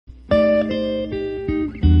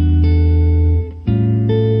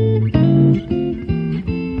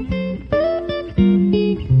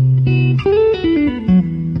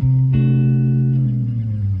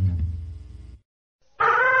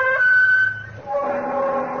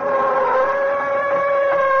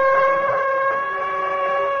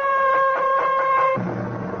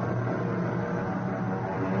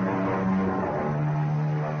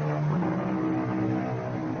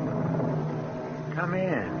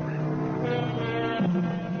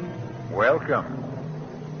Welcome.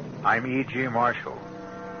 I'm E.G. Marshall.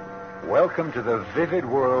 Welcome to the vivid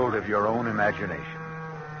world of your own imagination,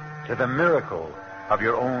 to the miracle of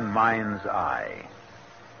your own mind's eye.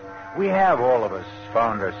 We have, all of us,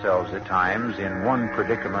 found ourselves at times in one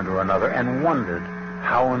predicament or another and wondered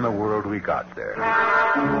how in the world we got there.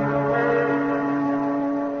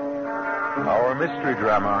 Our mystery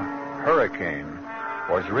drama, Hurricane,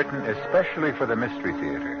 was written especially for the Mystery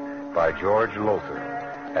Theater by George Lothar,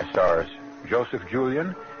 as stars Joseph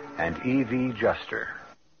Julian and E.V. Juster.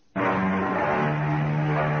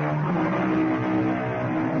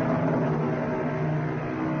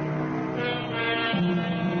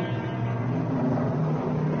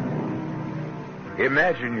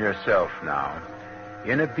 Imagine yourself now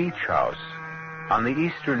in a beach house on the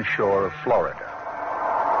eastern shore of Florida.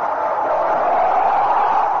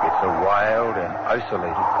 It's a wild and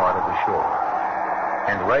isolated part of the shore.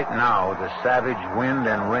 And right now, the savage wind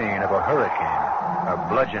and rain of a hurricane are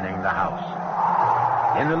bludgeoning the house.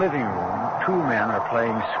 In the living room, two men are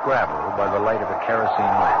playing Scrabble by the light of a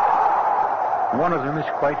kerosene lamp. One of them is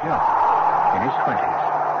quite young, in his 20s.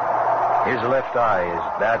 His left eye is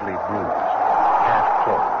badly bruised, half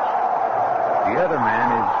closed. The other man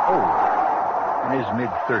is older, in his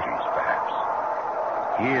mid-30s, perhaps.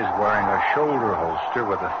 He is wearing a shoulder holster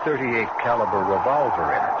with a .38 caliber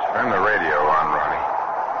revolver in it. Turn the radio on, Ronnie.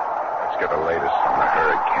 Let's get the latest on the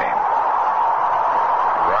hurricane.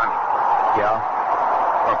 Ronnie. Yeah?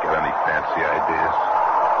 Don't get any fancy ideas.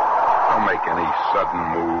 Don't make any sudden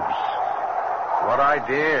moves. What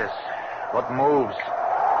ideas? What moves?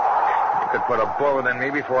 You could put a bullet in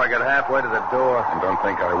me before I get halfway to the door. And don't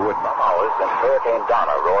think I wouldn't. Hours since Hurricane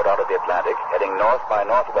Donna roared out of the Atlantic, heading north by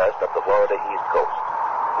northwest up the Florida East Coast.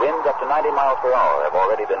 Winds up to 90 miles per hour have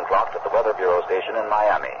already been clocked at the Weather Bureau station in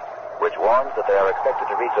Miami, which warns that they are expected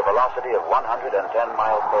to reach a velocity of 110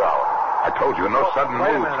 miles per hour. I told you, no sudden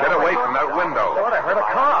moves. Get away from that window. What? I heard a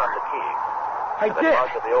car. I did.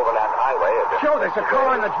 Parts of the overland highway have been... Joe, there's a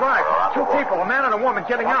car in the drive. Two people, a man and a woman,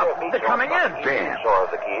 getting out. They're coming in. Damn. Shore of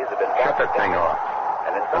the Keys have been Shut that thing off.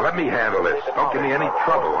 Now, let me handle this. Don't give me any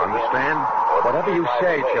trouble, understand? Whatever you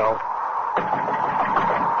say, Joe.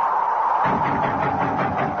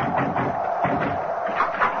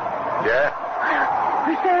 Yeah?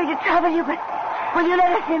 We're sorry to trouble you, but will you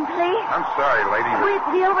let us in, please? I'm sorry, lady.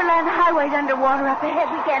 The overland highway's underwater up ahead.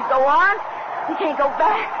 We can't go on. We can't go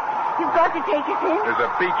back. You've got to take us in. There's a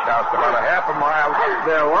beach house about a half a mile.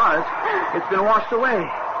 There was. It's been washed away.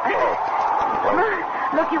 Oh.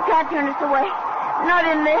 Look, you can't turn us away. Not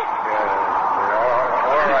in this.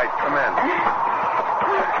 All right, come in.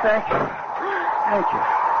 Thank you. Thank you.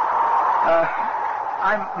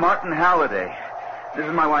 I'm Martin Halliday. This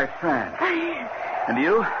is my wife, Fran. And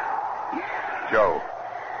you? Joe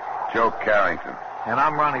Carrington. And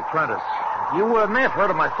I'm Ronnie Prentice. You may have heard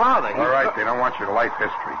of my father. All right, they don't want your life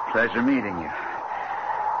history. Pleasure meeting you.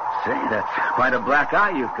 Say, that's quite a black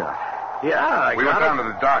eye you've got. Yeah, We went down to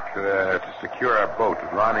the dock to secure our boat.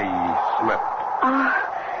 Ronnie slipped. Oh,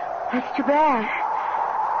 that's too bad.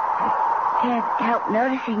 I can't help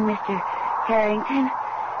noticing, Mr. Carrington.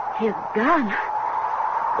 Your gun.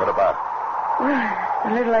 What about? Well,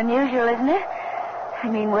 a little unusual, isn't it? I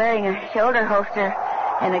mean, wearing a shoulder holster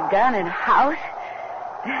and a gun in a house.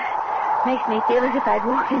 Makes me feel as if I'd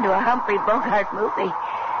walked into a Humphrey Bogart movie.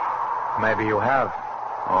 Maybe you have.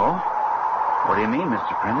 Oh? What do you mean,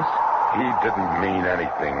 Mr. Prentice? He didn't mean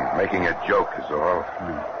anything. Making a joke is all.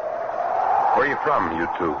 Where are you from, you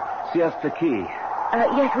two? Siesta Key.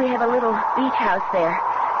 Yes, we have a little beach house there.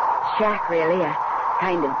 Shack, really. A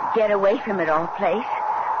kind of get away from it all place.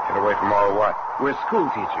 Get away from all what? We're school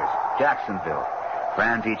teachers. Jacksonville.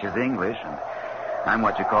 Fran teaches English, and I'm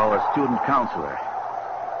what you call a student counselor.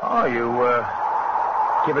 Oh, you,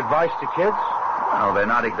 give advice to kids? Well, they're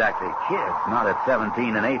not exactly kids. Not at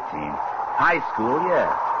 17 and 18. High school, yes.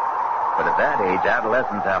 But at that age,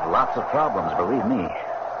 adolescents have lots of problems, believe me.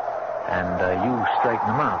 And you straighten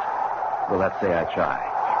them out. Well, let's say I try.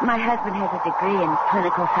 My husband has a degree in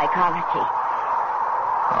clinical psychology.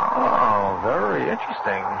 Oh, very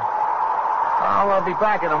interesting. I'll be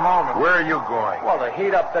back in a moment. Where are you going? Well, to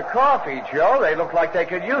heat up the coffee, Joe. They look like they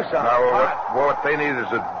could use some. No, what they need is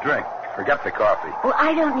a drink. Forget the coffee. Well,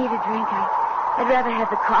 I don't need a drink. I'd rather have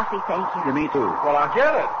the coffee, thank you. Yeah, me too. Well, I'll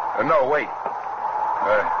get it. No, wait.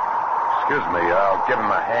 Excuse me. I'll give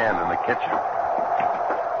him a hand in the kitchen.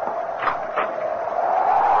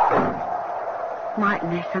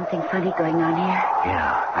 Martin, there's something funny going on here.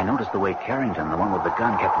 Yeah, I noticed the way Carrington, the one with the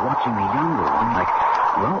gun, kept watching the younger one like,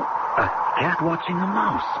 well, a cat watching a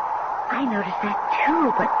mouse. I noticed that,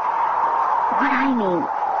 too, but what I mean,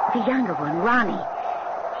 The younger one, Ronnie.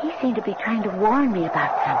 He seemed to be trying to warn me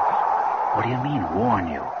about something. What do you mean, warn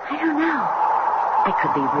you? I don't know. I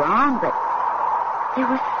could be wrong, but there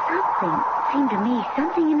was something, seemed to me,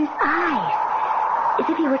 something in his eyes. As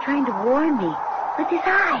if he were trying to warn me with his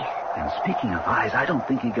eyes. And speaking of eyes, I don't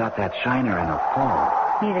think he got that shiner in a fall.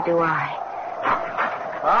 Neither do I.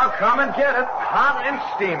 I'll come and get it. Hot and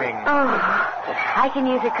steaming. Oh, I can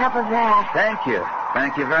use a cup of that. Thank you.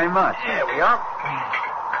 Thank you very much. Here we are.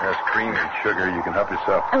 There's cream and sugar. You can help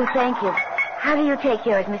yourself. Oh, thank you. How do you take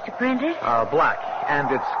yours, Mr. Prentice? Black, and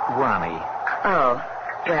it's Ronnie. Oh,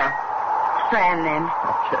 well, Fran then.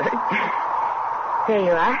 Okay. There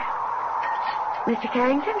you are. Mr.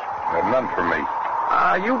 Carrington? None for me.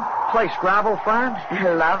 You play Scrabble, Fran?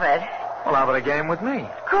 I love it. Well, how about a game with me?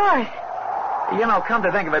 Of course. You know, come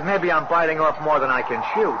to think of it, maybe I'm biting off more than I can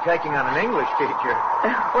chew, taking on an English teacher.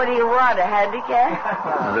 What do you want, a handicap?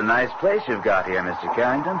 This is a nice place you've got here, Mr.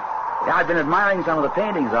 Carrington. Yeah, I've been admiring some of the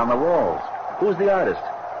paintings on the walls. Who's the artist?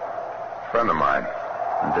 Friend of mine.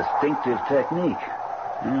 A distinctive technique.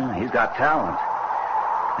 He's got talent.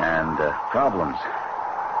 And problems.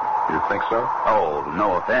 You think so? Oh,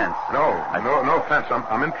 no offense. No offense.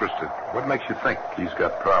 I'm interested. What makes you think he's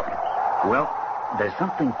got problems? Well, there's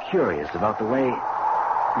something curious about the way...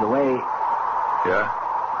 Yeah?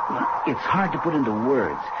 It's hard to put into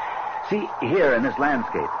words. See, here in this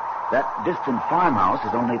landscape, that distant farmhouse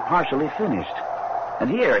is only partially finished. And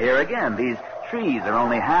here again, these trees are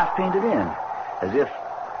only half painted in. As if,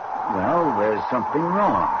 well, there's something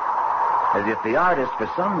wrong. As if the artist, for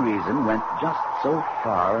some reason, went just so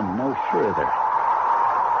far and no further.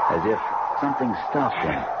 As if something stopped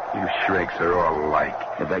him. You shrieks are all alike.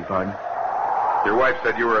 I beg pardon? Your wife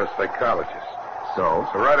said you were a psychologist. So?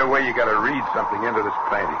 So right away you got to read something into this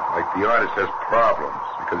painting. Like the artist has problems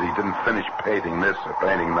because he didn't finish painting this or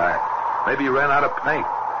painting that. Maybe he ran out of paint.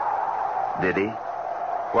 Did he?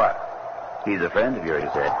 What? He's a friend of yours, you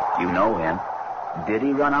said. You know him. Did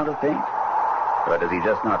he run out of paint? Or does he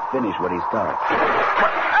just not finish what he starts?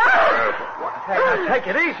 Hey, now take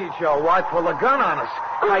it easy, Joe. Why pull a gun on us?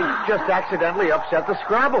 I just accidentally upset the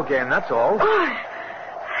Scrabble game, that's all. Oh,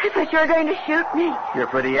 I thought you were going to shoot me. You're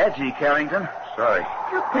pretty edgy, Carrington. Sorry.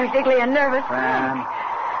 You're practically a nervous Fran. wreck.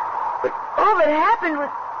 But all that happened was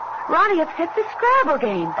Ronnie upset the Scrabble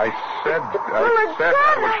game. I said I was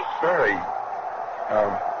sorry.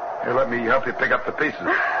 Here, let me help you pick up the pieces.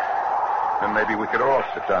 Then maybe we could all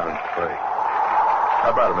sit down and play. How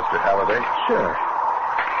about it, Mr. Halliday?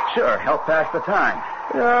 Sure, help pass the time.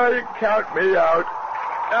 You count me out.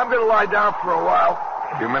 I'm going to lie down for a while.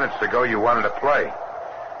 A few minutes ago, you wanted to play.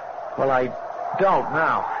 Well, I don't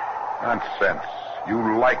now. Nonsense.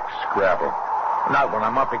 You like Scrabble. Not when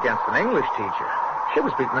I'm up against an English teacher. She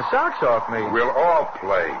was beating the socks off me. We'll all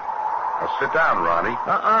play. Now sit down, Ronnie.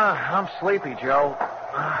 I'm sleepy, Joe.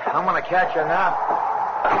 I'm going to catch a nap.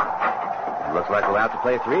 It looks like we'll have to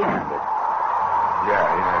play three-handed.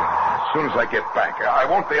 Yeah. As soon as I get back. I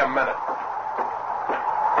won't be a minute.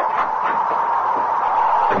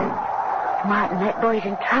 Martin, that boy's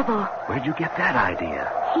in trouble. Where'd you get that idea?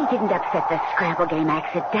 He didn't upset the Scrabble game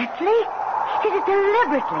accidentally. He did it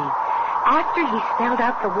deliberately. After he spelled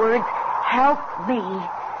out the words, help me.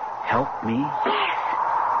 Help me? Yes.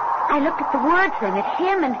 I looked at the words then at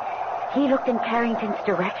him, and he looked in Carrington's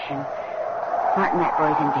direction. Martin, that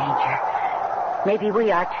boy's in danger. Maybe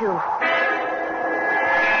we are, too.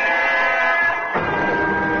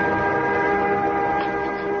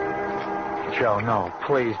 Joe, no,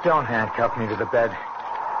 please, don't handcuff me to the bed.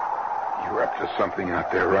 You're up to something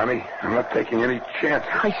out there, Ronnie. I'm not taking any chances.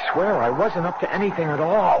 I swear I wasn't up to anything at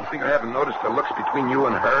all. You think I haven't noticed the looks between you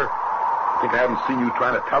and her? You think I haven't seen you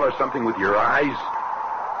trying to tell her something with your eyes?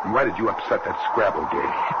 And why did you upset that Scrabble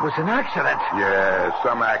game? It was an accident. Yeah,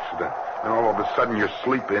 some accident. And all of a sudden you're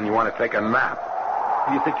sleepy and you want to take a nap.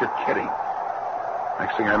 Do you think you're kidding?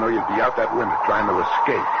 Next thing I know, you'd be out that window trying to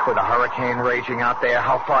escape. With a hurricane raging out there,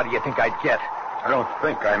 how far do you think I'd get? I don't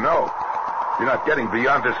think. I know. You're not getting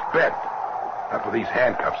beyond this bed. Not with these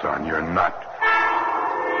handcuffs on. You're not.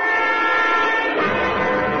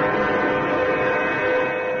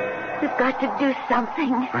 We've got to do something.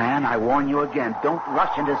 Fran, I warn you again. Don't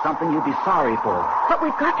rush into something you'll be sorry for. But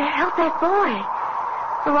we've got to help that boy.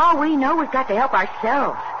 For all we know, we've got to help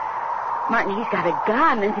ourselves. Martin, he's got a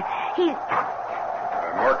gun, and he's...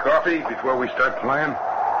 More coffee before we start playing?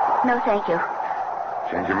 No, thank you.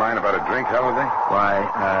 Change your mind about a drink, Halliday? Why,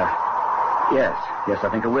 yes, I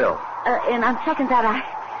think I will. And on second thought,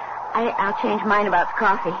 I'll change mine about the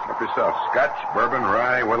coffee. Help yourself. Scotch, bourbon,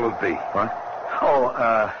 rye, what'll it be? What? Oh,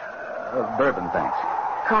 bourbon, thanks.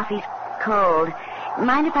 Coffee's cold.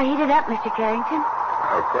 Mind if I heat it up, Mr. Carrington?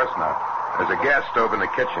 No, of course not. There's a gas stove in the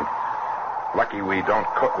kitchen. Lucky we don't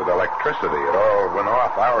cook with electricity. It all went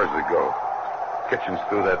off hours ago. Kitchen's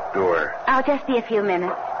through that door. I'll just be a few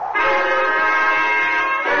minutes.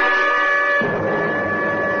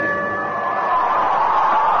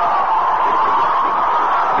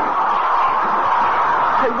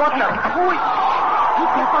 Hey, what the?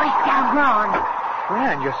 Keep your voice down, Ron.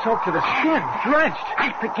 Fran, you're soaked to the skin, drenched.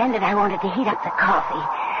 I pretended I wanted to heat up the coffee,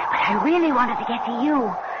 but I really wanted to get to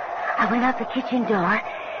you. I went out the kitchen door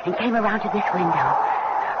and came around to this window.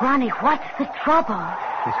 Ronnie, what's the trouble?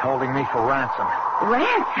 He's holding me for ransom.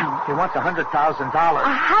 Ransom? He wants $100,000.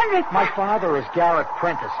 $100,000? My father is Garrett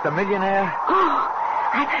Prentice, the millionaire. Oh,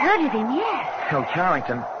 I've heard of him, yes. Phil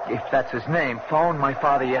Carrington, if that's his name, phoned my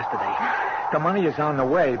father yesterday. The money is on the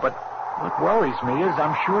way, but what worries me is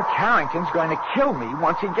I'm sure Carrington's going to kill me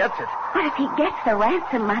once he gets it. But if he gets the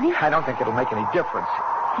ransom money... I don't think it'll make any difference.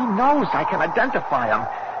 He knows I can identify him,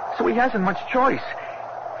 so he hasn't much choice.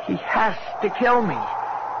 He has to kill me.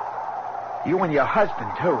 You and your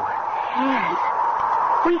husband, too. Yes.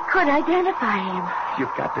 We could identify him.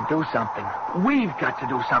 You've got to do something. We've got to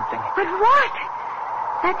do something. But what?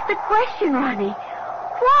 That's the question, Ronnie.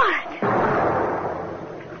 What?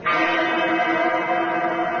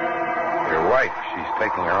 Your wife, she's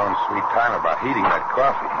taking her own sweet time about heating that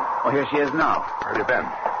coffee. Well, here she is now. Where have you been?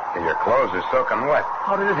 Your clothes are soaking wet.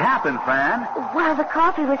 How did it happen, Fran? While the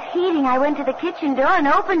coffee was heating, I went to the kitchen door and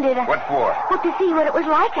opened it. What for? Well, to see what it was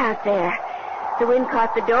like out there. The wind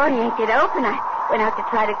caught the door and yanked it open. I went out to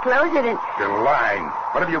try to close it and... You're lying.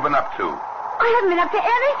 What have you been up to? I haven't been up to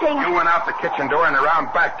anything. You went out the kitchen door and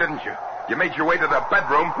around back, didn't you? You made your way to the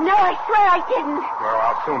bedroom. No, I swear I didn't. Well,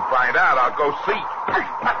 I'll soon find out. I'll go see.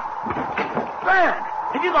 Fran,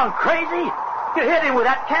 have you gone crazy? You hit him with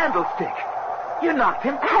that candlestick. You knocked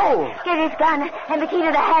him cold. Get his gun and the key to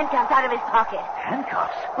the handcuffs out of his pocket.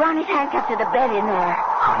 Handcuffs? Ronnie's handcuffed to the bed in there.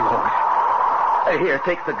 Oh, Lord. Hey, here,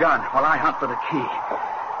 take the gun while I hunt for the key.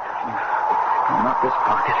 Not this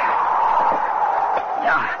pocket.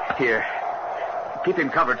 Yeah, here. Keep him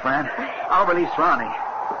covered, Fran. I'll release Ronnie.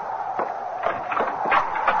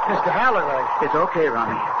 Mr. Halliday. It's okay,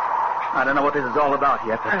 Ronnie. I don't know what this is all about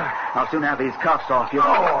yet, but I'll soon have these cuffs off you.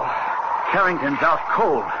 Oh. Carrington's out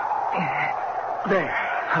cold. There.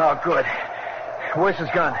 Oh, good. Where's his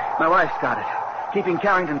gun? My wife's got it. Keeping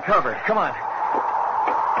Carrington covered. Come on.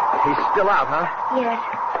 He's still out, huh? Yes.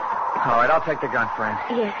 All right, I'll take the gun, Fran.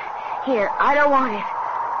 Yes. Here, I don't want it.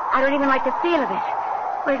 I don't even like the feel of it.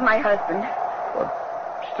 Where's my husband? Well,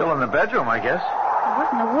 still in the bedroom, I guess. What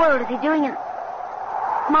in the world is he doing in...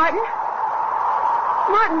 Martin?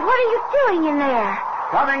 Martin, what are you doing in there?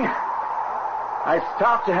 Coming. I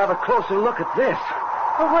stopped to have a closer look at this.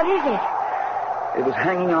 Well, what is it? It was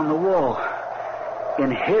hanging on the wall.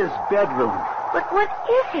 In his bedroom. But what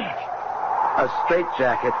is it? A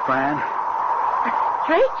straitjacket, Fran. A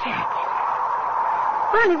straitjacket?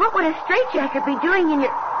 Ronnie, what would a straitjacket be doing in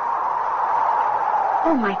your...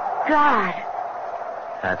 Oh, my God.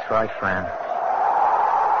 That's right, Fran.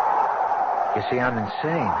 You see, I'm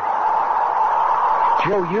insane.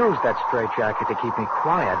 Joe used that straitjacket to keep me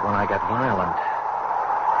quiet when I got violent.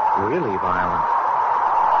 Really violent.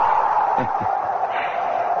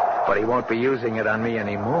 But he won't be using it on me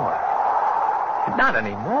anymore. Not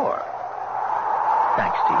anymore.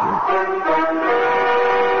 Thanks to you.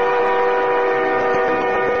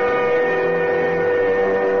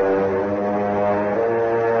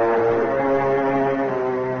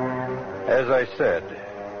 As I said,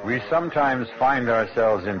 we sometimes find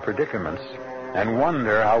ourselves in predicaments and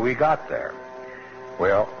wonder how we got there.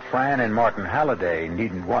 Well, Fran and Martin Halliday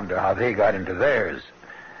needn't wonder how they got into theirs.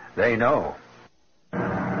 They know.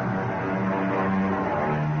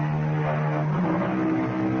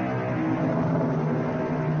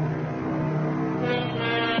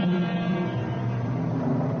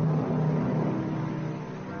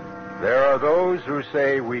 There are those who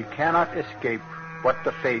say we cannot escape what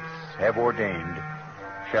the fates have ordained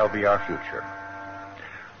shall be our future.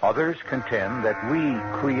 Others contend that we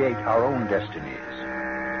create our own destinies,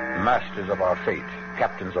 masters of our fate,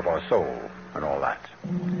 captains of our soul, and all that.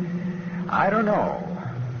 I don't know.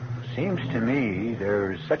 Seems to me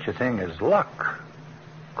there's such a thing as luck,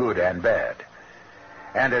 good and bad.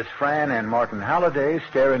 And as Fran and Martin Halliday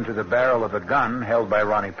stare into the barrel of a gun held by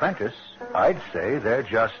Ronnie Prentice, I'd say they're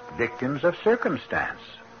just victims of circumstance.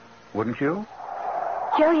 Wouldn't you?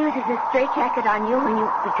 Joe uses a straitjacket on you when you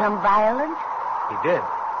become violent? He did.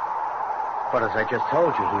 But as I just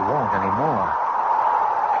told you, he won't anymore.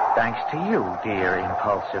 Thanks to you, dear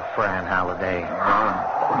impulsive Fran Halliday.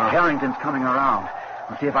 Carrington's coming around.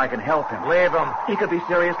 and see if I can help him. Leave him. He could be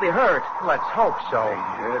seriously hurt. Let's hope so.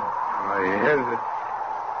 My head.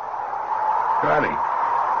 Connie,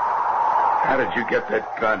 how did you get that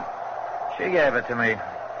gun? She gave it to me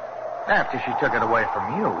after she took it away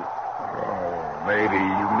from you. Oh, lady,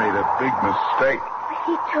 you made a big mistake.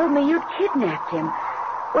 He told me you'd kidnapped him.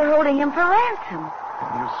 We're holding him for ransom.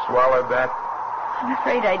 You swallowed that? I'm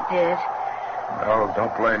afraid I did. No,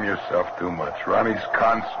 don't blame yourself too much. Ronnie's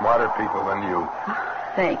conned smarter people than you.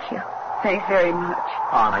 Thank you. Thanks very much.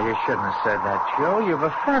 Oh, now, you shouldn't have said that, Joe. You've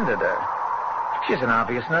offended her. She's an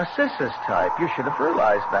obvious narcissus type. You should have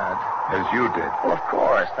realized that. As you did. Well, of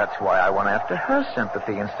course. That's why I went after her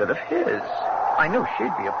sympathy instead of his. I knew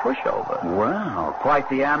she'd be a pushover. Well, quite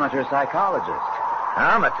the amateur psychologist.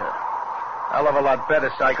 Amateur? Hell of a lot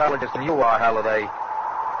better psychologist than you are, Halliday.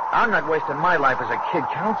 I'm not wasting my life as a kid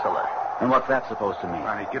counselor. And what's that supposed to mean?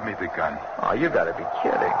 Ronnie, give me the gun. Oh, you gotta be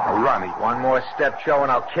kidding. Oh, Ronnie. One more step, Joe,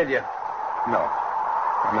 and I'll kill you. No.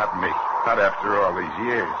 Not me. Not after all these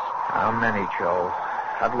years. How many, Joe?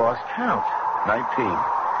 I've lost count. 19.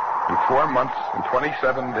 In 4 months and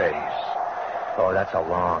 27 days. Oh, that's a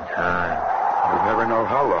long time. You never know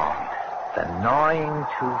how long. The gnawing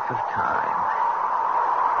tooth of time.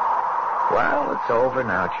 Well, it's over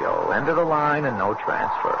now, Joe. End of the line and no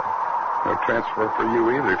transfer. No transfer for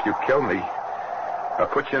you either. If you kill me, I'll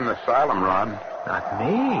put you in the asylum, Ron. Not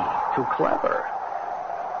me. Too clever.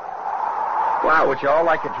 Well, would you all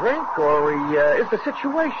like a drink, or is the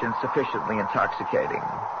situation sufficiently intoxicating?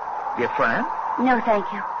 Your friend? No, thank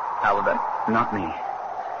you. Halliday? Not me.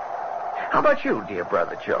 How about you, dear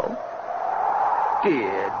brother Joe?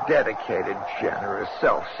 Dear, dedicated, generous,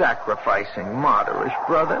 self-sacrificing, martyrish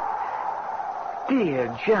brother.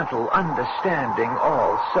 Dear, gentle, understanding,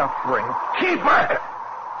 all-suffering keeper!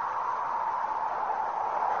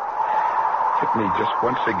 Hit me just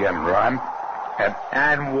once again, Ron.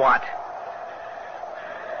 And what?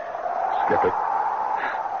 Skip it.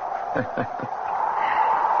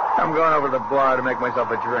 I'm going over to the bar to make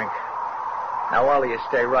myself a drink. Now, all of you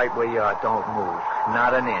stay right where you are. Don't move.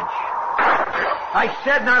 Not an inch. I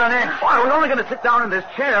said not an inch. Oh, I was only going to sit down in this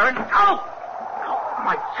chair and... Oh!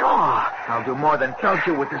 My jaw. I'll do more than kill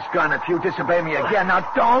you with this gun if you disobey me again. Now,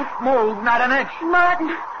 don't move. Not an inch. Martin.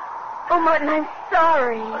 Oh, Martin, I'm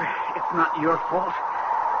sorry. It's not your fault.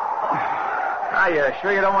 Are you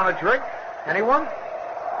sure you don't want a drink? Anyone?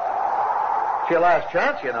 It's your last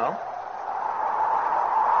chance, you know.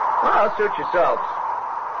 Well, suit yourselves.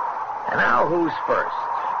 And now, who's first?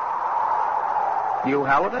 You,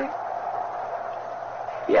 Halliday?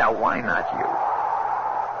 Yeah, why not you?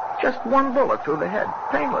 Just one bullet through the head.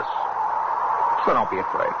 Painless. So don't be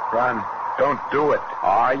afraid. Ron, don't do it.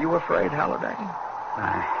 Are you afraid, Halliday?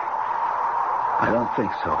 I don't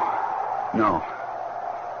think so. No.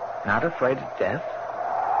 Not afraid of death?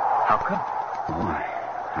 How come? Oh,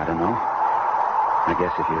 I don't know. I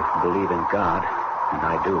guess if you believe in God, and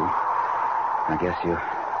I do, I guess you...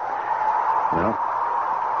 Well,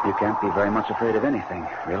 you can't be very much afraid of anything,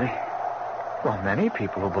 really. Well, many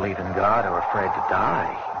people who believe in God are afraid to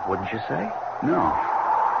die, wouldn't you say? No.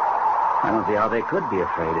 I don't see how they could be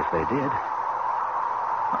afraid if they did.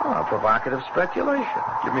 Oh, provocative speculation.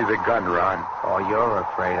 Give me the gun, Ron. Oh, you're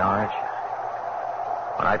afraid, aren't you?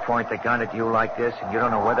 When I point the gun at you like this and you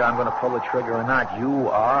don't know whether I'm going to pull the trigger or not, you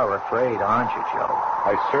are afraid, aren't you, Joe?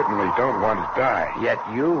 I certainly don't want to die. Yet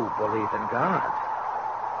you believe in God.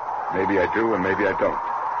 Maybe I do and maybe I don't.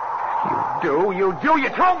 You do? You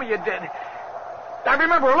told me you did. I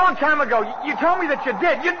remember a long time ago, you told me that you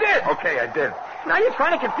did. You did. Okay, I did. Now you're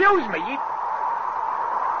trying to confuse me.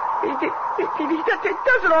 He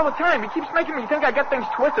does it all the time. He keeps making me think I got things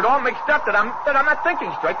twisted, all mixed up, that I'm not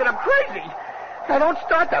thinking straight, that I'm crazy. Now, don't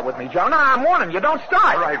start that with me, Joe. Now, I'm warning you, don't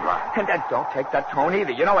start. All right, Ron. And don't take that tone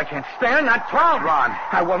either. You know I can't stand that tone. Ron.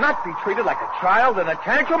 I will not be treated like a child in a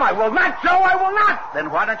tantrum. I will not, Joe. I will not. Then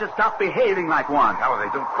why don't you stop behaving like one? Halliday,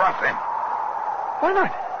 don't cross him. Why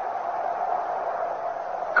not?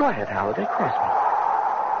 Go ahead, Halliday. Cross me.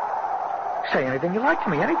 Say anything you like to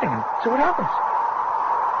me, anything, and see what happens.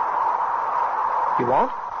 You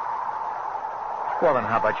won't? Well, then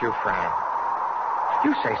how about you, Fran?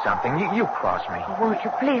 You say something. You cross me. Won't you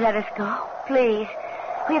please let us go? Please.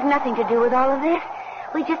 We have nothing to do with all of this.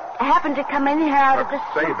 We just happened to come in here out of the...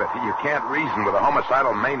 Save it. You can't reason with a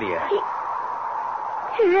homicidal maniac.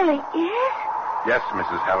 He really is? Yes,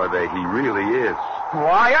 Mrs. Halliday, he really is.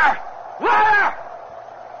 Liar! Liar!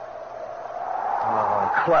 Oh,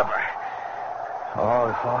 clever. Oh,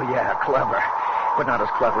 yeah, clever. But not as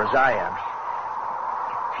clever as I am.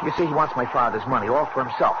 You see, he wants my father's money, all for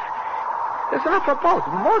himself. There's enough for both,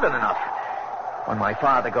 more than enough. When my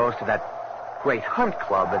father goes to that great hunt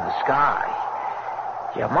club in the sky.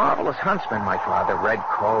 Yeah, marvelous huntsman, my father. Red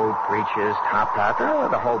coat, breeches, top hat,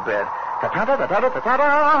 the whole bit.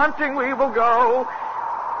 Ta-ta-ta-ta-ta-ta-ta, hunting we will go.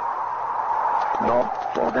 No,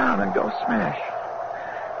 fall down and go smash.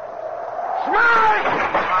 Smash!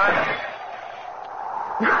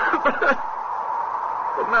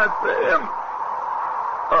 But not for him.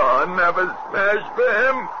 Oh, never smash for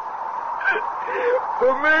him.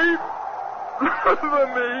 For me. For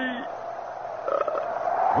me.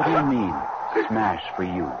 What do you mean, smash for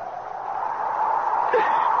you?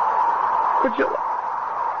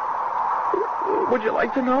 Would you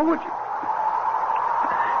like to know? Would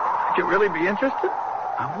you really be interested?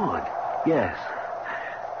 I would, yes.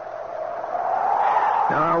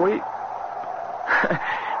 No,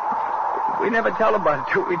 we never tell about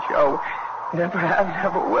it, do we, Joe? Never have,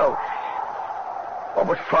 never will. What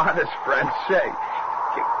would father's friends say?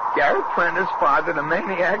 Garrett Prentice fathered a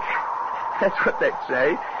maniac? That's what they'd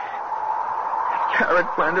say. Garrett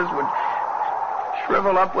Prentice would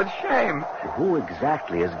shrivel up with shame. Who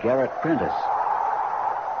exactly is Garrett Prentice?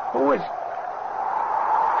 Who is...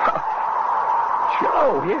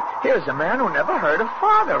 Joe, here's a man who never heard of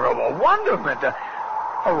father, a wonderment, a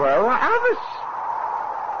rare avis.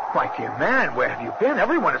 My dear man, where have you been?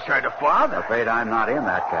 Everyone has heard of father. Afraid I'm not in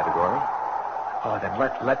that category. Oh, then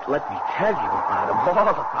let me tell you about him, all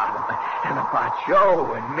about him, and about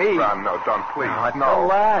Joe and me. Ron, no, don't, please. No, it's the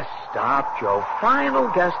last stop, Joe. Final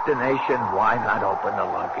destination. Why not open the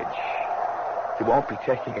luggage? You won't be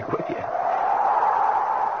taking it with you.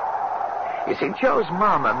 You see, Joe's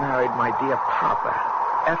mama married my dear papa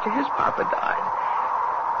after his papa died.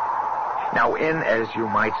 Now, in, as you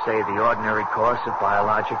might say, the ordinary course of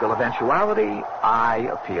biological eventuality, I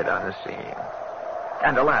appeared on the scene.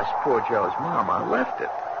 And alas, poor Joe's mama left it.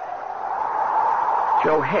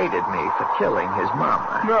 Joe hated me for killing his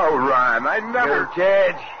mama. No, Ron, I never... You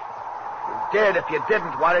did. You did. If you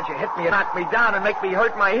didn't, why did you hit me and knock me down and make me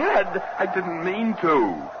hurt my head? I didn't mean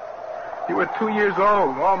to. You were 2 years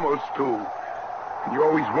old, almost 2. And you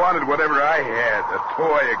always wanted whatever I had, a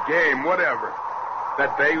toy, a game, whatever.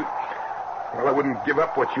 That day, well, I wouldn't give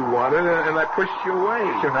up what you wanted, and I pushed you away.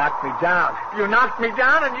 You knocked me down. You knocked me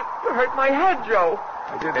down, and you hurt my head, Joe.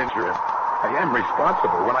 I did injure him. I am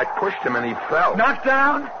responsible. When I pushed him and he fell. Knocked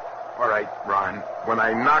down? All right, Ron. When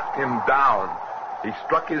I knocked him down, he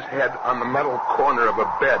struck his head on the metal corner of a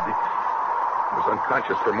bed. He was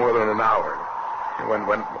unconscious for more than an hour. And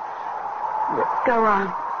when Go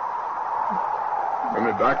on.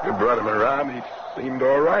 the doctor brought him around, he seemed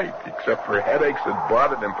all right, except for headaches that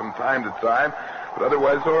bothered him from time to time, but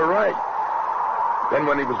otherwise all right. Then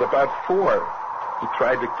when he was about 4, he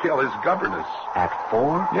tried to kill his governess. At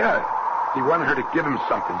 4? Yeah. He wanted her to give him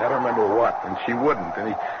something. I don't remember what. And she wouldn't.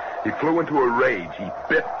 And he flew into a rage. He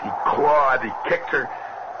bit, he clawed, he kicked her.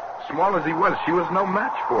 Small as he was, she was no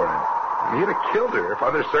match for him. And he'd have killed her if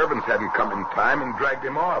other servants hadn't come in time and dragged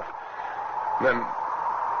him off. Then,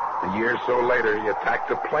 a year or so later, he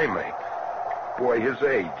attacked a playmate. Boy his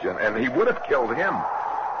age. And he would have killed him.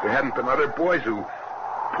 There hadn't been other boys who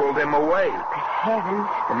pulled him away. Good heavens.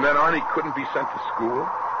 From then on, he couldn't be sent to school.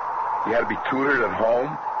 He had to be tutored at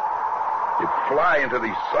home. He'd fly into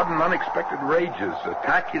these sudden, unexpected rages,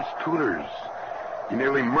 attack his tutors. He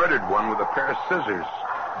nearly murdered one with a pair of scissors.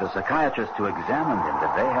 The psychiatrist who examined him, did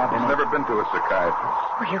they have He's any... never been to a psychiatrist.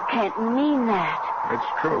 Well, you can't mean that. It's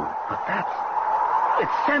true. But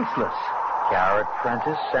it's senseless. Garrett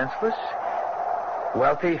Prentice, senseless?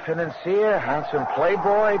 Wealthy financier, handsome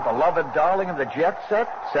playboy, beloved darling of the jet set,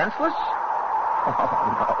 senseless? Oh,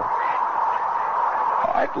 no.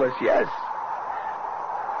 Heartless, yes.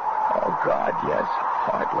 Oh, God, yes,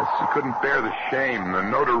 heartless. He couldn't bear the shame, the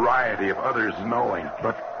notoriety of others knowing.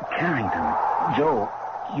 But, Carrington, Joe,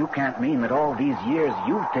 you can't mean that all these years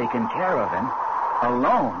you've taken care of him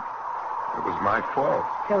alone. It was my fault.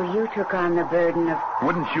 So you took on the burden of...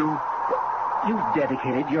 Wouldn't you? You've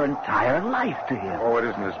dedicated your entire life to him. Oh, it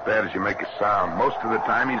isn't as bad as you make it sound. Most of the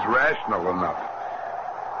time, he's rational enough.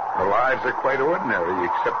 Our lives are quite ordinary,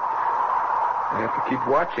 except I have to keep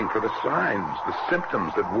watching for the signs, the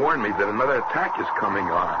symptoms that warn me that another attack is coming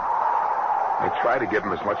on. I try to give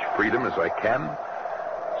him as much freedom as I can.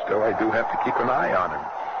 Still, I do have to keep an eye on him.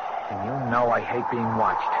 And you know I hate being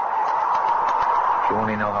watched. You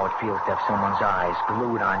only know how it feels to have someone's eyes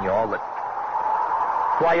glued on you all the...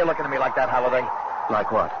 Why are you looking at me like that, Halliday?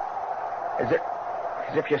 Like what?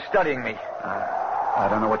 As if you're studying me. I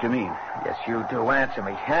don't know what you mean. Yes, you do. Answer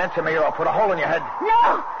me. Answer me or I'll put a hole in your head.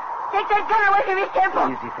 No! Take that gun away from his temple!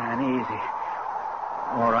 Easy, Fanny, easy.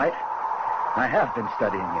 All right. I have been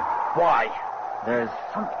studying you. Why? There's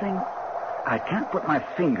something... I can't put my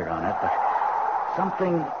finger on it, but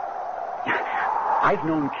something... I've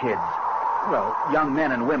known kids, well, young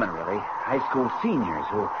men and women, really, high school seniors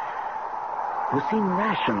who seem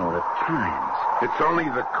rational at times. It's only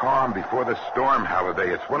the calm before the storm,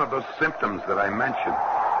 Halliday. It's one of those symptoms that I mentioned.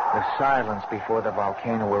 The silence before the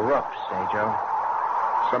volcano erupts, eh, Joe?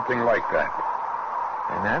 Something like that.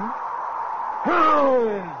 And then?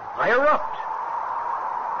 Boom! I erupt.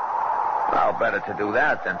 Well, better to do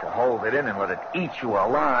that than to hold it in and let it eat you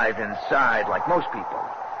alive inside like most people.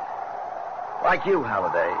 Like you,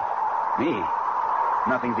 Halliday. Me?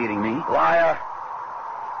 Nothing's eating me. Liar.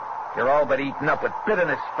 You're all but eaten up with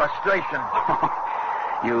bitterness, frustration.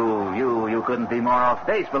 You couldn't be more off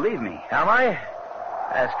base, believe me. Am I?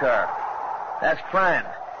 Ask her. Ask Fran.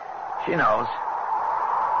 She knows.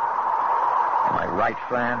 Am I right,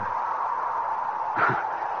 Fran?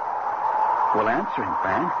 Well, answer him,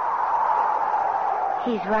 Fran.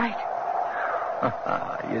 He's right.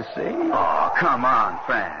 You see? Oh, come on,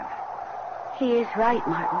 Fran. He is right,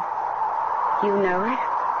 Martin. You know it.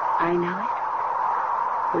 I know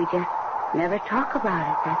it. We just never talk about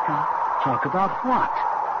it, that's all. Talk about what?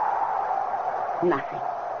 Nothing.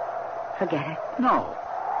 Forget it. No.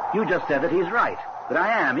 You just said that he's right. That I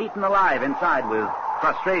am eaten alive inside with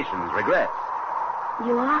frustrations, regrets.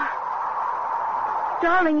 You are.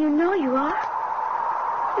 Darling, you know you are.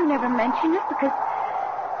 You never mention it because...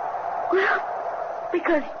 Well,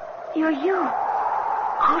 because you're you.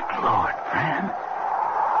 Good Lord, Fran.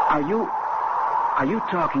 Are you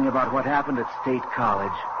talking about what happened at State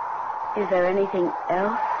College? Is there anything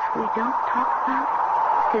else we don't talk about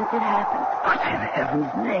since it happened? What in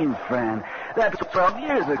heaven's name, Fran? That's 12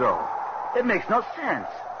 years ago. It makes no sense.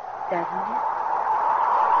 Doesn't it?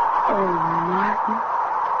 Oh, Martin.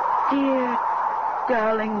 Dear,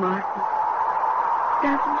 darling Martin.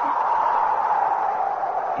 Doesn't it?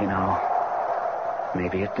 You know,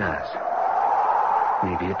 maybe it does.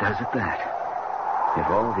 Maybe it does at that. If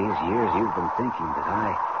all these years you've been thinking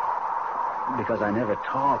that because I never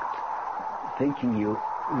talked, thinking you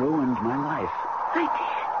ruined my life. I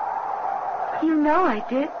did. You know I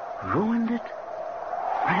did. Ruined it?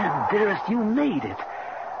 Fran, dearest, you made it.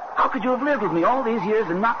 How could you have lived with me all these years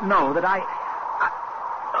and not know that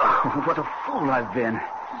Oh, what a fool I've been.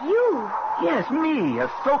 You? Yes, me, a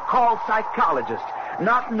so-called psychologist,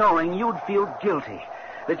 not knowing you'd feel guilty.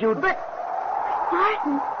 That you'd... But,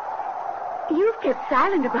 Martin, you've kept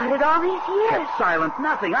silent about it all these years. Kept silent?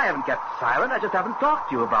 Nothing. I haven't kept silent. I just haven't talked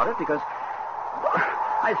to you about it because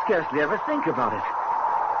I scarcely ever think about it.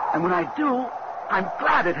 And when I do, I'm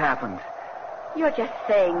glad it happened. You're just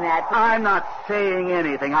saying that. I'm not saying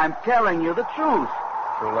anything. I'm telling you the truth.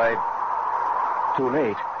 Too late. Too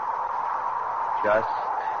late? Just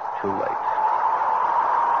too late.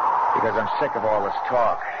 Because I'm sick of all this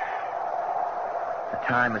talk. The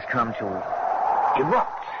time has come to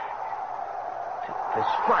erupt. To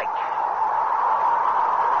strike.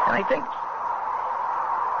 And I think...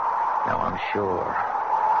 No, I'm sure.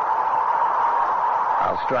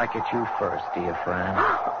 I'll strike at you first, dear friend.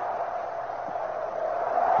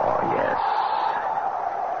 Oh, yes.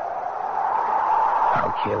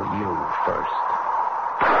 I'll kill you first.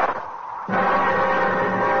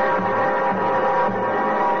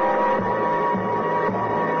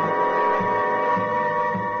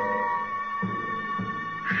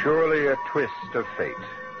 Surely a twist of fate.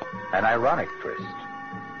 An ironic twist.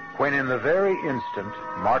 When in the very instant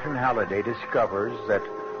Martin Halliday discovers that,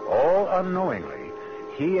 all unknowingly,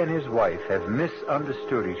 he and his wife have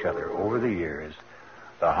misunderstood each other over the years,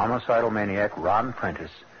 the homicidal maniac Ron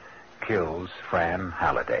Prentice kills Fran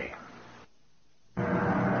Halliday.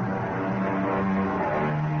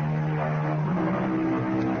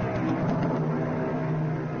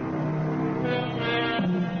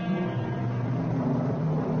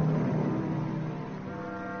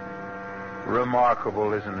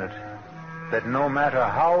 Remarkable, isn't it, that no matter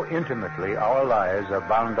how intimately our lives are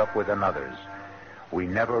bound up with another's, we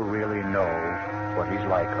never really know what he's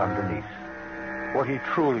like underneath, what he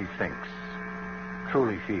truly thinks,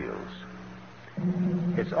 truly feels.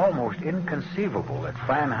 It's almost inconceivable that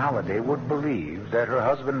Fran Halliday would believe that her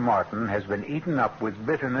husband Martin has been eaten up with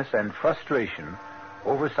bitterness and frustration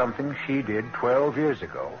over something she did 12 years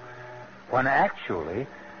ago, when actually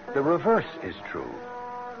the reverse is true.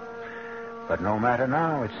 But no matter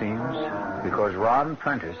now, it seems, because Ron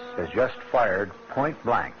Prentice has just fired point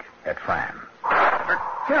blank at Fran.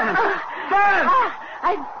 Fran! Fran!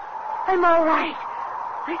 I'm all right,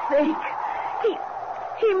 I think.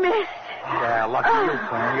 He missed. Yeah, lucky you,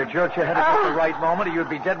 Fran. You jerked your head at the right moment, or you'd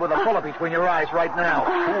be dead with a bullet between your eyes right now.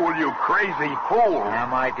 Fool, you crazy fool. Now,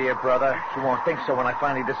 my dear brother, you won't think so when I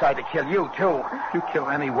finally decide to kill you, too. If you kill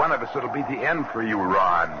any one of us, it'll be the end for you,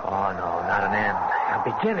 Ron. Oh, no, not an end. A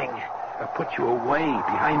beginning. They'll put you away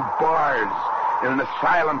behind bars in an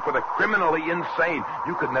asylum for the criminally insane.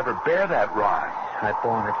 You could never bear that, Ron. I've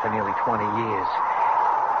borne it for nearly 20 years.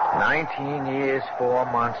 19 years, 4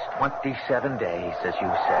 months, 27 days, as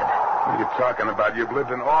you said. What are you talking about? You've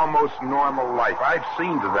lived an almost normal life. I've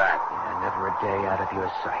seen to that. Yeah, never a day out of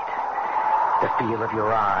your sight. The feel of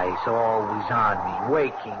your eyes always on me,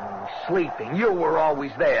 waking, sleeping. You were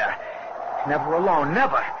always there. Never alone,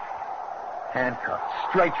 never. Handcuffed,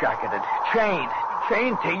 straitjacketed, chained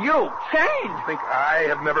to you, chained. Think I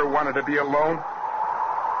have never wanted to be alone?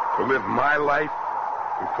 To live my life?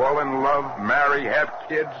 To fall in love, marry, have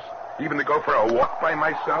kids, even to go for a walk by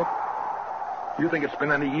myself? You think it's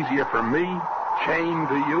been any easier for me, chained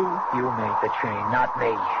to you? You made the chain, not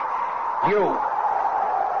me. You.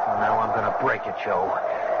 Well, now I'm going to break it, Joe.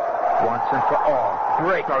 Once and for all.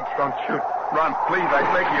 Break it. Don't shoot. Ron, please, I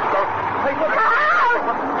beg you, don't. Hey, look out!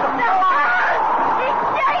 No! He's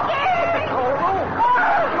shaking!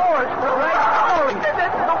 Doors, the right doors.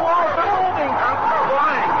 The walls are moving. I'm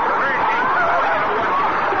flying.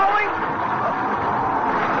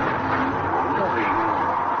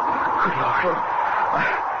 Good Lord.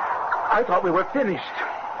 I thought we were finished.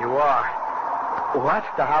 You are. What?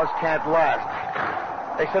 The house can't last.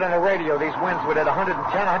 They said on the radio these winds were at 110,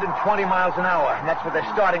 120 miles an hour, and that's what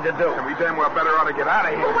they're starting to do. And we damn well better ought to get out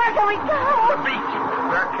of here. Well, where can we go? The beach.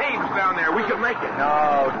 There are caves down there. We can make it.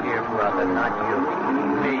 No, dear brother, not you.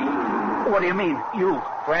 Me. What do you mean, you?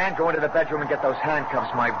 Fran, go into the bedroom and get those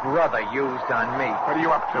handcuffs my brother used on me. What are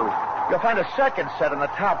you up to? You'll find a second set in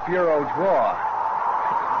the top bureau drawer.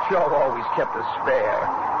 Joe always kept a spare.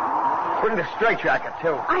 Bring the straitjacket,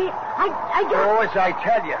 too. I don't... Oh, as I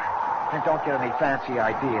tell you. And don't get any fancy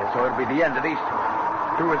ideas, or it'll be the end of these two.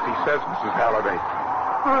 Do as he says, Mrs. Halliday.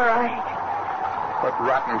 All right. What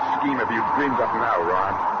rotten scheme have you dreamed up now,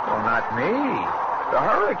 Ron? Well, not me. The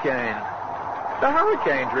hurricane. The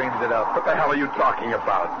hurricane dreamed it up. What the hell are you talking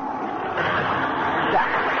about?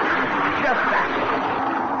 That. Just that.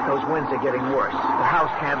 Those winds are getting worse. The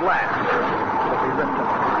house can't last. It'll be ripped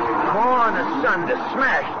apart. Torn asunder,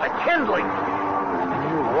 smashed to kindling. And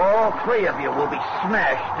you, all three of you, will be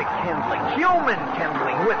smashed to kindling. Human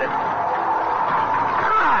kindling with it.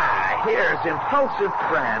 Ah, here's impulsive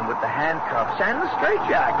Fran with the handcuffs and the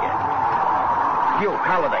straitjacket. You,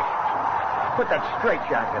 Halliday, put that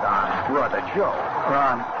straitjacket on, Brother Joe.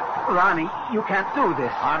 Ronnie, you can't do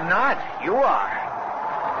this. I'm not. You are.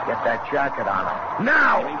 Get that jacket on him.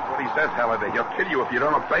 Now! He means what he says, Halliday. He'll kill you if you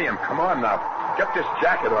don't obey him. Come on now. Get this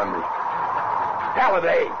jacket on me.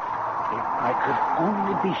 Halliday! If I could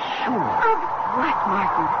only be sure Of what,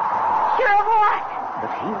 Martin? Sure of what?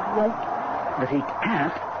 that he won't, that he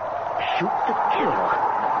can't shoot to kill.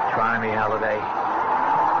 Try me, Halliday.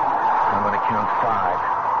 I'm going to count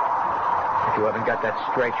 5. If you haven't got that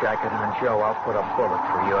straitjacket on Joe, I'll put a bullet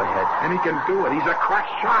through your head. And he can do it. He's a crack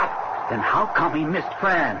shot. Then how come he missed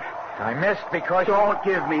Fran? I missed because... Don't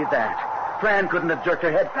give me that. Fran couldn't have jerked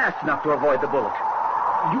her head fast enough to avoid the bullet.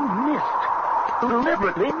 You missed.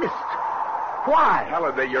 Deliberately missed. Why?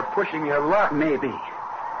 Halliday, you're pushing your luck. Maybe.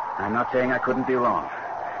 I'm not saying I couldn't be wrong.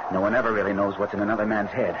 No one ever really knows what's in another man's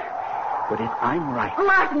head. But if I'm right...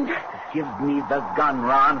 Martin! Give me the gun,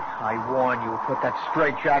 Ron. I warn you, put that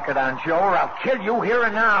straitjacket on Joe or I'll kill you here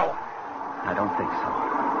and now. I don't think so.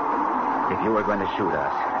 If you were going to shoot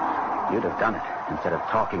us, you'd have done it instead of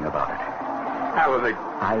talking about it. Halliday.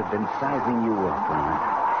 I've been sizing you up, Ron.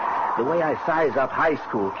 The way I size up high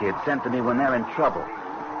school kids sent to me when they're in trouble.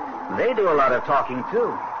 They do a lot of talking, too.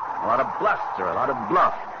 A lot of bluster, a lot of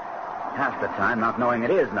bluff. Half the time not knowing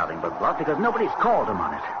it is nothing but bluff because nobody's called them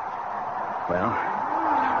on it. Well,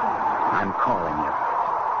 I'm calling you.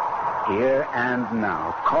 Here and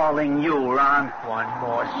now. Calling you, Ron. One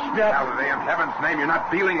more step. Halliday, in heaven's name, you're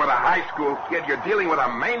not dealing with a high school kid. You're dealing with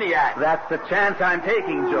a maniac. That's the chance I'm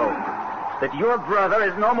taking, Joe. That your brother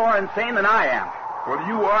is no more insane than I am. Well,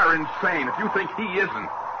 you are insane if you think he isn't.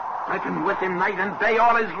 I've been with him night and day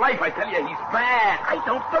all his life. I tell you, he's mad. I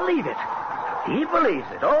don't believe it. He believes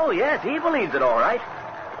it. Oh, yes, he believes it, all right.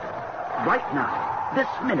 Right now, this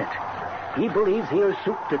minute, he believes he'll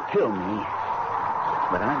shoot to kill me.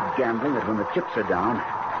 But I'm gambling that when the chips are down,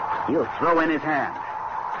 he'll throw in his hand.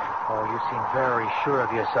 Oh, you seem very sure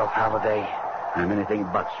of yourself, Halliday. I'm anything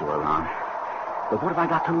but sure, Ron. But what have I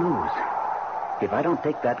got to lose? If I don't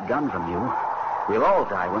take that gun from you, we'll all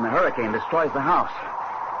die when the hurricane destroys the house.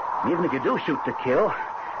 And even if you do shoot to kill,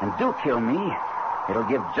 and do kill me, it'll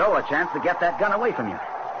give Joe a chance to get that gun away from you.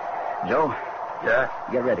 Joe? Yeah?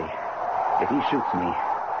 Get ready. If he shoots me,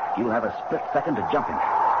 you'll have a split second to jump him.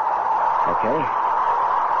 Okay?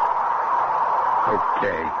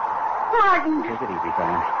 Okay. Martin! Take it easy,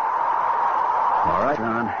 Fran. All right,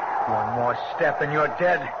 Ron. One more step and you're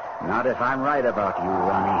dead. Not if I'm right about you,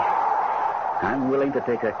 Ronnie. I'm willing to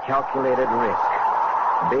take a calculated risk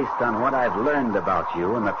based on what I've learned about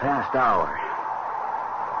you in the past hour.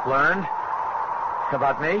 Learned?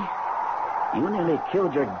 About me? You nearly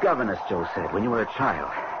killed your governess, Joe said, when you were a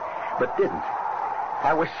child, but didn't.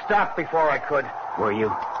 I was stopped before I could. Were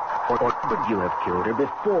you? Or could you have killed her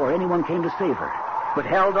before anyone came to save her, but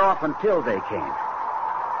held off until they came?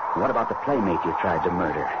 What about the playmate you tried to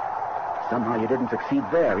murder? Somehow you didn't succeed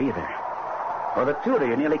there either. Or the tutor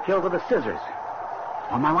you nearly killed with the scissors.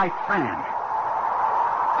 Or my wife, Fran.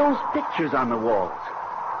 Those pictures on the walls.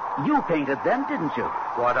 You painted them, didn't you?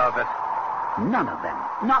 What of it? None of them.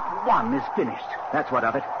 Not one is finished. That's what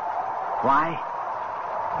of it. Why?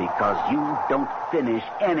 Because you don't finish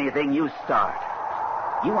anything you start.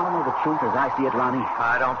 You want to know the truth as I see it, Ronnie?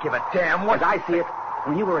 I don't give a damn what... As I see it,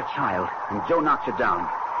 when you were a child and Joe knocked you down,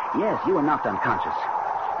 yes, you were knocked unconscious.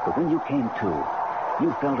 But when you came to,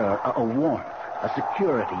 you felt a warmth, a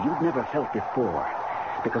security you'd never felt before.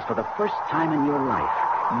 Because for the first time in your life,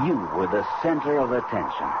 you were the center of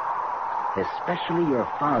attention. Especially your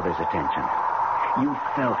father's attention. You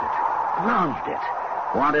felt it, loved it,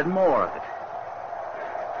 wanted more of it.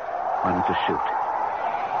 Why don't you shoot?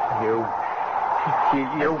 You... As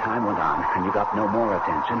time went on and you got no more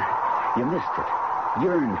attention, you missed it,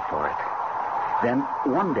 yearned for it. Then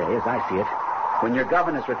one day, as I see it, when your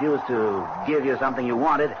governess refused to give you something you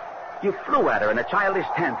wanted, you flew at her in a childish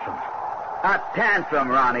tantrum. A tantrum,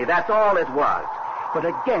 Ronnie, that's all it was. But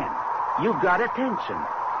again, you got attention.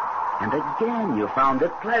 And again, you found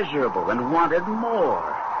it pleasurable and wanted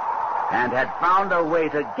more. And had found a way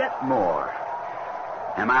to get more.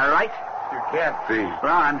 Am I right? You can't be.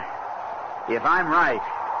 Ron, if I'm right,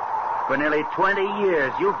 for nearly 20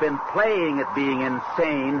 years, you've been playing at being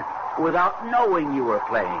insane without knowing you were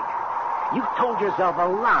playing. You told yourself a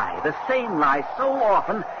lie, the same lie so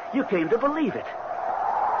often you came to believe it.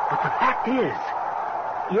 But the fact is,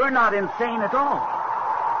 you're not insane at all.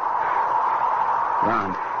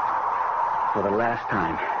 Ron, for the last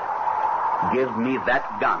time, give me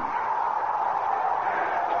that gun.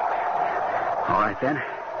 All right, then.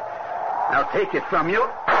 I'll take it from you.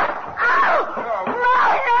 Oh!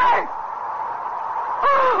 Martin!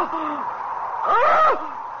 Oh!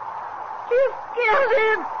 You killed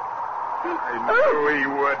him! I knew he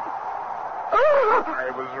would.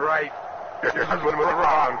 I was right. Your husband was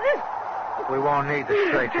wrong. We won't need the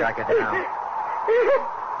straitjacket now.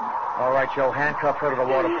 All right, Joe, handcuff her to the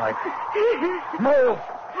water pipe. Move!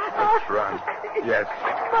 Let's run. Yes.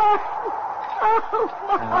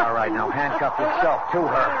 All right, now handcuff yourself to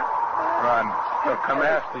her. Run. He'll come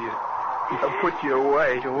after you. He'll put you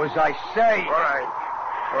away. Do as I say. All right.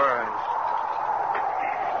 All right.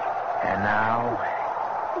 And now,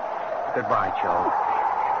 goodbye, Joe.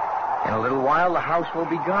 In a little while, the house will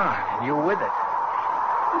be gone, and you with it.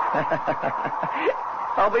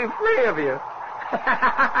 I'll be free of you.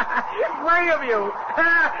 Free of you.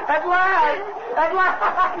 At last. At last.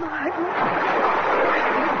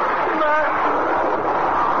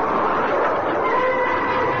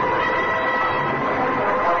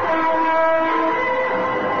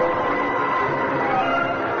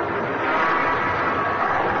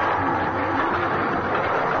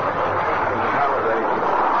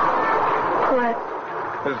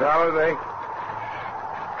 Miss Halliday?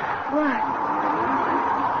 What?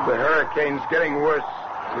 The hurricane's getting worse.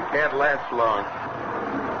 We can't last long.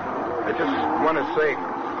 I just want to say,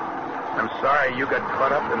 I'm sorry you got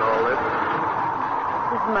caught up in all this.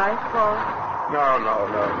 It's my fault. No.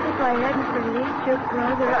 If I hadn't released your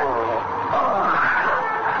brother,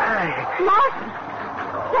 Martin!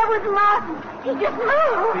 That was Martin. He just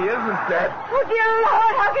moved. He isn't dead. Oh, dear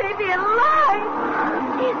Lord, how can he be alive?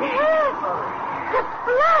 His head. The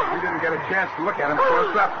blood. We didn't get a chance to look at him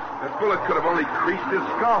close up. That bullet could have only creased his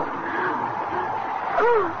skull.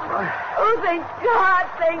 Oh, thank God,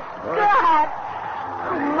 thank God.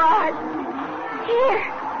 Oh, Martin. Here,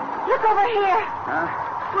 look over here. Huh?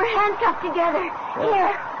 We're handcuffed together.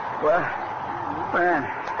 Here. Well, Fran.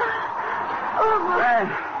 Oh,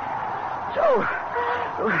 Martin. Fran. Joe.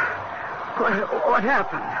 What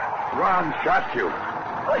happened? Ron shot you.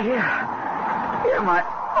 Oh, here, my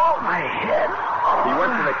head. He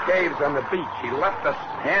went to the caves on the beach. He left us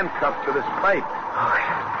handcuffed to this pipe. Oh,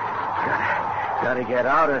 gotta get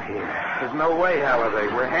out of here. There's no way, Halliday.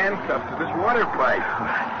 We're handcuffed to this water pipe.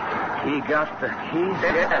 He got the keys?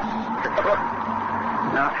 Yes.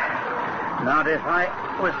 Not if I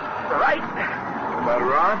was right. About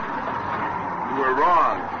wrong? You were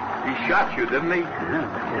wrong. He shot you, didn't he? No,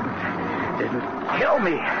 didn't kill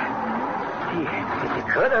me. He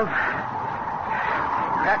could have.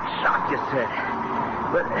 That shot, you said.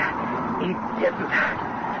 But he didn't.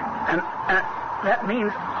 And that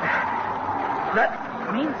means...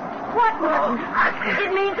 What, Martin?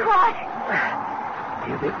 It means what?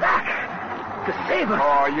 He'll be back to save us.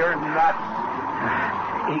 Oh, you're nuts.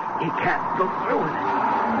 He can't go through with it.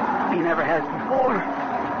 He never has before.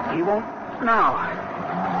 He won't now.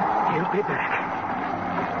 He'll be back.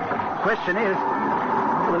 Question is,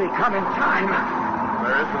 will he come in time?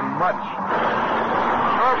 There isn't much.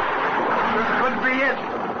 Oh, this could be it.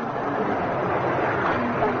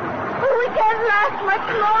 We can't last much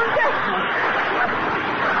longer.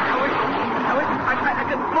 I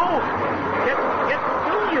can move. Get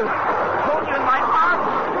to you. Hold you in my arms.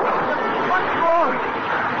 Once more.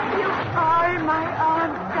 You are in my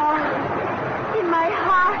arms, darling. In my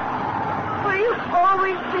heart. Where you've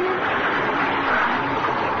always been.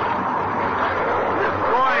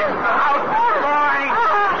 Going out. Going.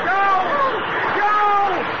 Go. Go.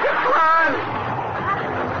 Come on.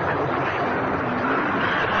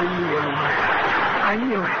 I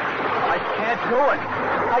knew it. I can't do it.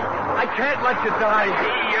 I can't let you die.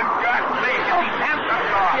 You got me. He can't go.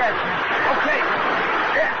 Yes. Okay.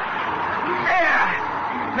 There.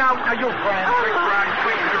 Now you, Fran. Quick, Ron,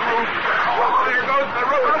 quick, the roof. Oh, there goes the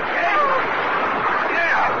roof. Okay.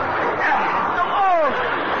 Yeah. So long.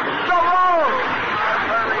 So long.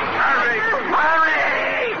 Hurry, hurry, hurry.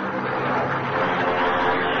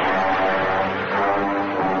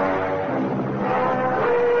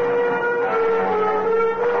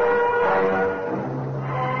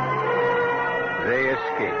 They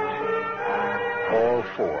escaped. All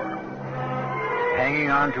four. Hanging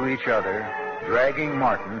on to each other, dragging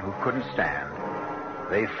Martin, who couldn't stand,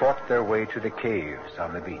 they fought their way to the caves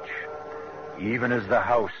on the beach, even as the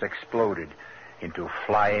house exploded into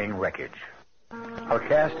flying wreckage. Our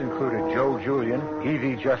cast included Joe Julian,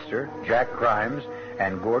 Evie Juster, Jack Grimes,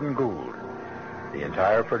 and Gordon Gould. The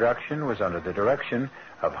entire production was under the direction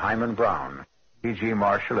of Hyman Brown. E.G.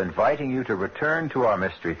 Marshall inviting you to return to our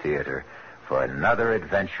Mystery Theater for another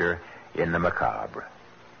adventure in the macabre.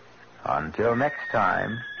 Until next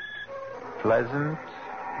time, pleasant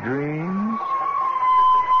dreams.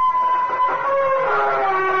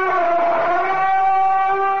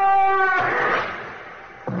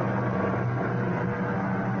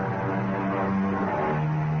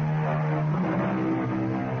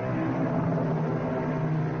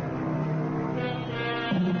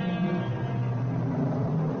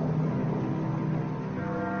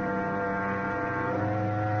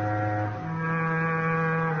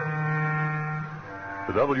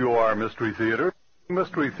 The WR Mystery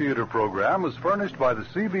Theater program is furnished by the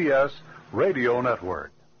CBS Radio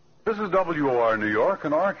Network. This is WR New York,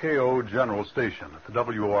 an RKO General Station. At the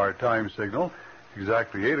WR time signal,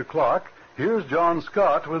 exactly 8 o'clock, here's John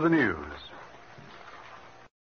Scott with the news.